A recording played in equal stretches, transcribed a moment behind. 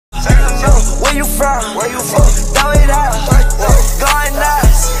Where you from? Throw it out. Going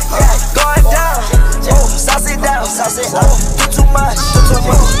nuts. Going down. Sauce it down. Sauce it up. Do too much.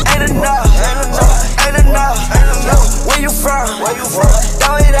 Ain't enough. Ain't enough. Where you from?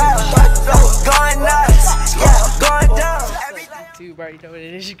 Throw it out. Going nuts. Going down. You already know what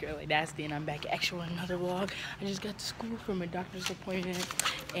it is, your girl like Nasty, and I'm back actually with another vlog. I just got to school from a doctor's appointment,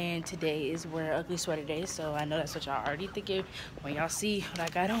 and today is Wear Ugly Sweater Day, so I know that's what y'all already thinking when y'all see what I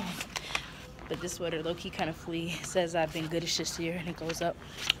got on. But this sweater low-key kind of flee. It says I've been goodish this year, and it goes up.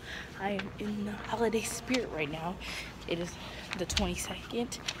 I am in the holiday spirit right now. It is the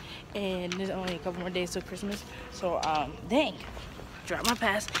 22nd, and there's only a couple more days till Christmas, so dang. Drop my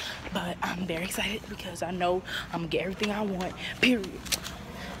pass, but I'm very excited because I know I'm gonna get everything I want, period.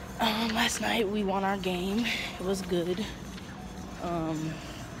 Last night we won our game. It was good.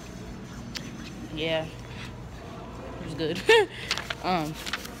 Yeah, it was good.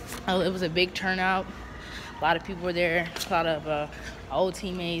 It was a big turnout. A lot of people were there. A lot of old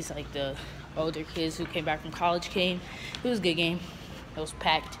teammates, like the older kids who came back from college came. It was a good game. It was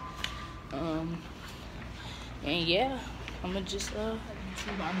packed. And yeah. I'm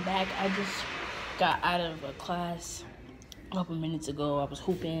back. I just got out of a class a couple minutes ago. I was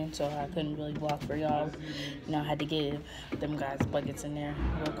hooping, so I couldn't really vlog for y'all. You know, I had to give them guys buckets in there.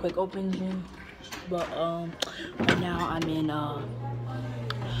 A little quick open gym. But right now I'm in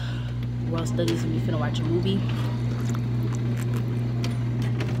world studies, and we finna watch a movie.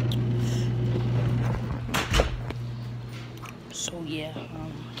 So yeah,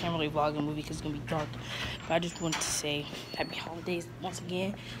 I can't really vlog a movie because it's gonna be dark. But I just wanted to say happy holidays once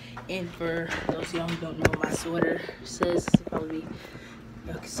again. And for those of y'all who don't know, my sweater says, probably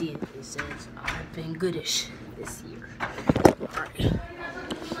y'all can see it. It says I've been goodish this year. Alright.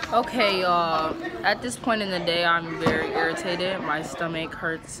 Okay, y'all. At this point in the day, I'm very irritated. My stomach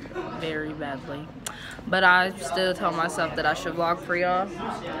hurts very badly. But I still tell myself that I should vlog for y'all.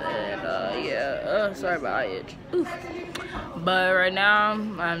 And yeah, sorry about eye itch. Oof. But right now,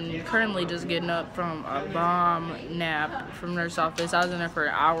 I'm currently just getting up from a bomb nap from nurse office. I was in there for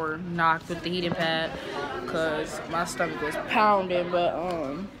an hour, knocked with the heating pad, because my stomach was pounding. But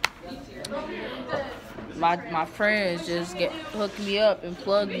my friends just hooked me up and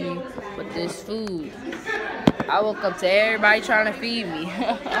plugged me with this food. I woke up to everybody trying to feed me.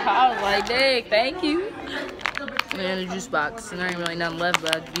 I was like, dang, thank you. And the juice box, and there ain't really nothing left,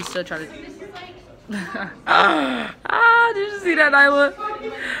 but we still trying to. Did you see that, Nyla?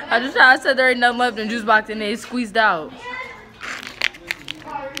 I said there ain't nothing left in the juice box, and they squeezed out.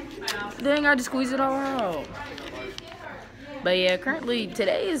 Dang, I just squeezed it all out. But yeah, currently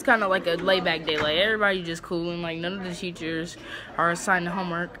today is kind of like a laid-back day. Like everybody just cooling. Like none of the teachers are assigned to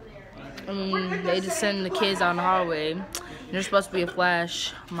homework. I mean, they just send the kids out in the hallway. And there's supposed to be a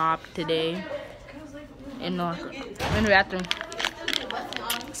flash mob today in the bathroom.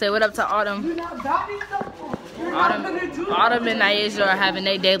 Say what up to Autumn. Autumn and Naisha are having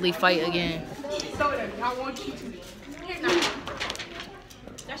their deadly fight again.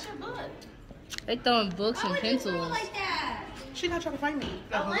 They throwing books and pencils. She's not trying to find me.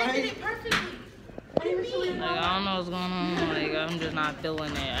 Like, I don't know what's going on. Like, I'm just not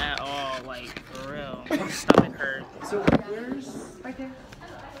feeling it at all. Like, for real. My stomach hurt. So, where's right there?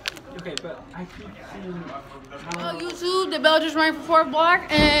 Okay, but I keep seeing. Oh, YouTube, the bell just rang for 4th block,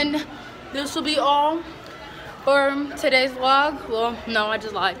 and this will be all for today's vlog. Well, no, I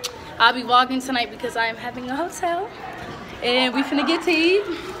just lied. I'll be vlogging tonight because I am having a hotel, and we finna get to eat.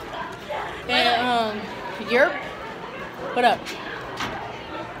 And Yerp, what up?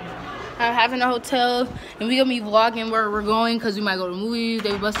 I'm having a hotel, and we gonna be vlogging where we're going because we might go to movies,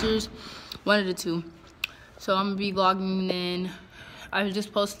 Dave Buster's, one of the two. So I'm gonna be vlogging, and then I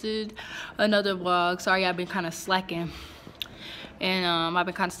just posted another vlog. Sorry, I've been kind of slacking. And I've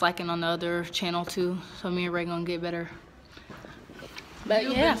been kind of slacking on the other channel too. So me and Ray gonna get better. But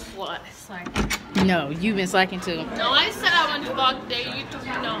yeah. Slacking. No, you've been slacking too. No, I said I wanted to vlog today. You told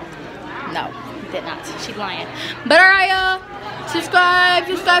me no. No, did not. She lying. But alright, y'all. Subscribe.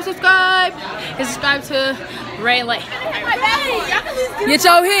 And subscribe to Rae&Lay. Get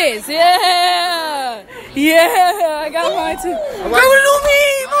your hits. Yeah. Yeah, I got mine too. Girl, what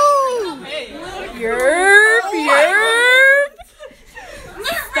do you mean?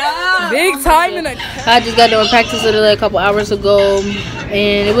 Stop. Big time in a. I just got done practice literally a couple hours ago,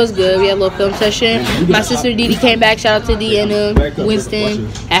 and it was good. We had a little film session. My sister Didi came back. Shout out to Deanna Winston.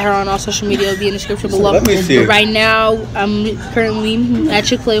 Add her on all social media. It'll be in the description below. But right now, I'm currently at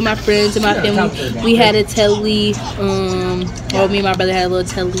Chick-fil-A with my friends and my family. We had a telly. Well, me and my brother had a little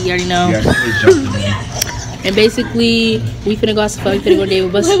telly. You already know. And basically, we finna go outside. We finna go to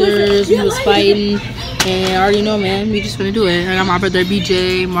David Buster's. We was fighting. And I already know, man. We just finna do it. I got my brother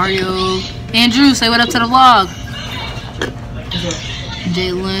BJ, Mario, Andrew. Say what up to the vlog.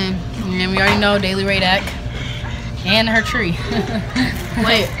 Jalen. And we already know Daily Radak. And her tree.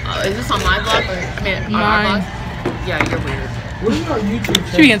 Wait, is this on my vlog or on our vlog? Yeah, you're weird. What is your YouTube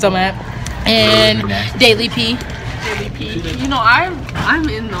channel? She gets so mad. And Daily P. Daily P. You know, I'm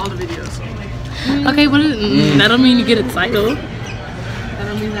in all the videos. So. Okay, but that don't mean you get a title. That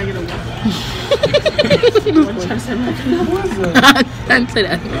don't mean I get a what? I didn't say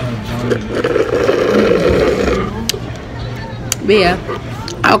that. But yeah,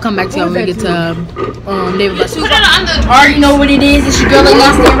 I'll come back to y'all when we get to David Buster's. I already know what it is. It's your girl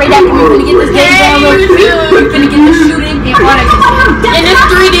lost there right after we finna get this game going real quick. We finna get the shooting and all that. And it's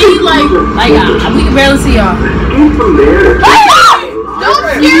 3D, like we can barely see y'all. Don't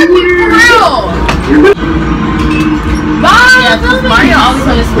scare me for real! Bye! Yeah, because Mario always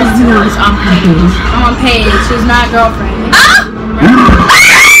on this English on Paige. I'm on Paige. She's my girlfriend. Ah!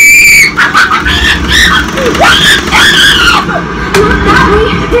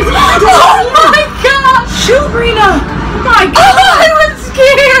 Oh my god! Shoot, Rena! Oh my god! I was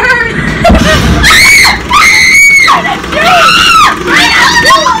scared!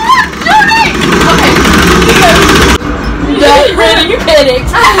 Rena, you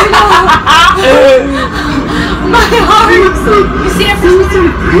panicked. My heart. You see that?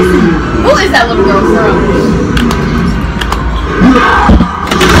 Who is that little girl from?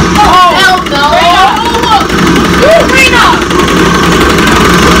 Oh, hell no! Rena!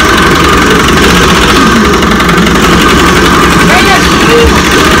 Rena, shoot!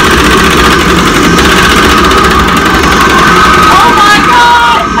 Oh my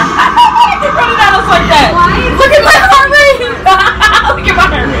god! You're running at us like that. Why? Look at my heart rate! Look at my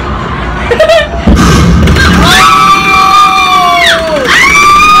heart rate.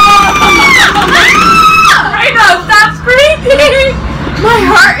 My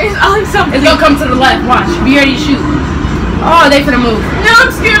heart is on something. It's gonna come to the left. Watch. Be ready to shoot. Oh, they finna move. No, I'm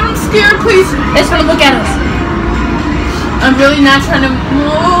scared. I'm scared. Please. It's finna look at us. I'm really not trying to move.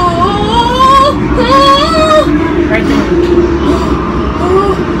 Right there.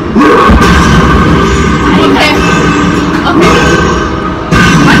 Okay. Okay.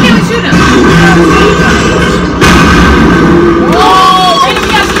 Why can't we shoot him? Oh, we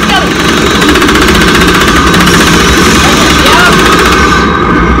gotta shoot together.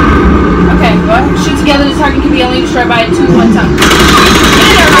 Okay, go ahead. Shoot together. The target can be only destroyed by 2 at one time. Get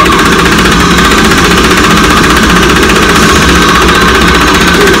in there, right?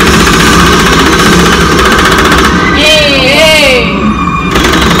 Hey!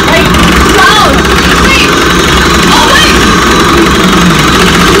 Right. Go! Wait! Oh, wait!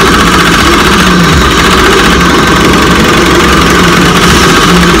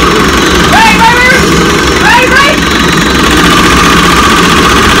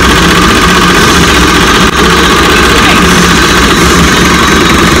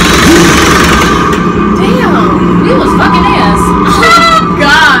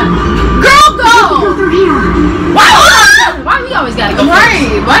 Right!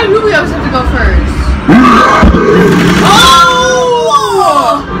 Why do we always have to go first?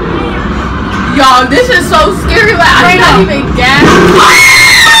 Oh! Y'all, this is so scary. Like, I'm not even gassed.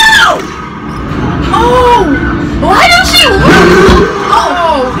 Oh! Why did she look?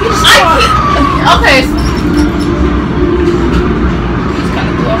 Oh! Okay. He's kind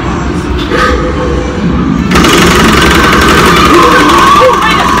of close.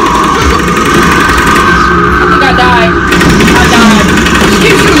 I think I died.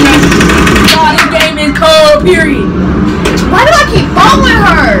 God, this game is cold, period. Why do I keep following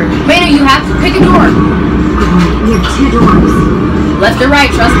her? Maynard, you have to pick a door. We have 2 doors. Left or right,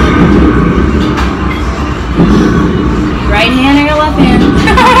 trust me. Right hand or your left hand?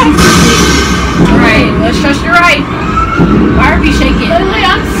 Alright, let's trust your right. Why are we shaking? Literally,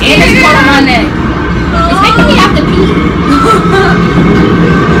 I'm scared. And it's cold on my neck. It's making me have to pee.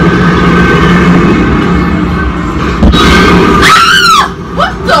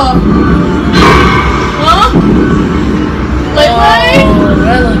 What the? Huh? Lay-Lay? Oh,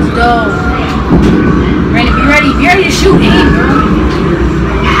 that looks dope. Brandon, be ready. Be ready to shoot. Aim, girl.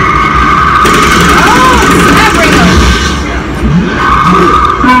 Oh, snap, Brandon.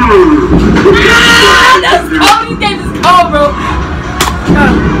 That's cold. These games is cold, bro.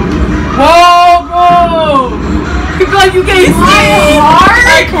 Whoa, bro. You feel like you can't see.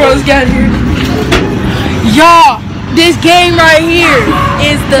 Alright, come on, let's get out of here. Y'all, this game right here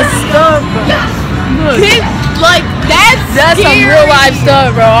is the stuff, bro. Look. Like, that's some real life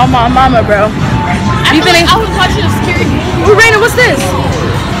stuff, bro. On my mama, bro. I was watching a scary movie. Ooh, Raina, what's this?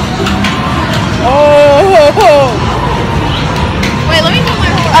 Oh. Wait, let me put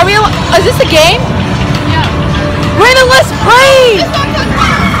my horse. Are we? Is this a game? Yeah. Raina, let's play.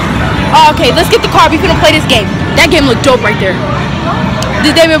 Oh, okay, let's get the car. We finna play this game. That game looked dope right there.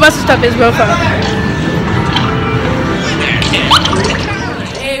 This David Buster stuff is real fun.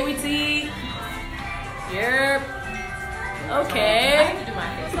 Hey, we see. Yep. Okay.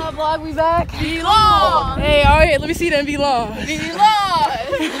 What's up, vlog? We back. Be long. Hey, all right. Let me see them. Be long. Be long.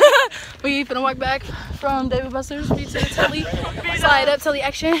 We finna walk back from David Buster's Pizza to Telly. Slide up, Telly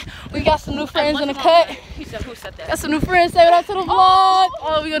action. We got some new friends in the cut. Who said that? Got some new friends. Say what up to the vlog.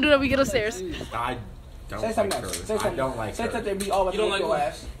 Oh, we gonna do that. We get upstairs. I don't Say like something her. else. Say I something. don't like Say her. something. Be all about You don't like your her?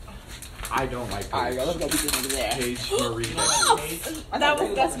 ass. I don't like her. All right, let's go beat this nigga there. Paige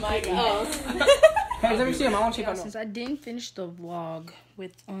Marie. That's my guy. Hey, let me see him. I want to check out. Since I didn't finish the vlog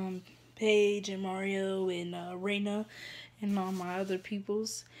with Paige and Mario and Raina and all my other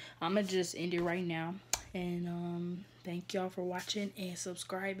peoples, I'ma just end it right now. And thank y'all for watching, and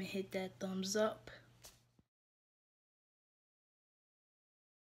subscribe and hit that thumbs up.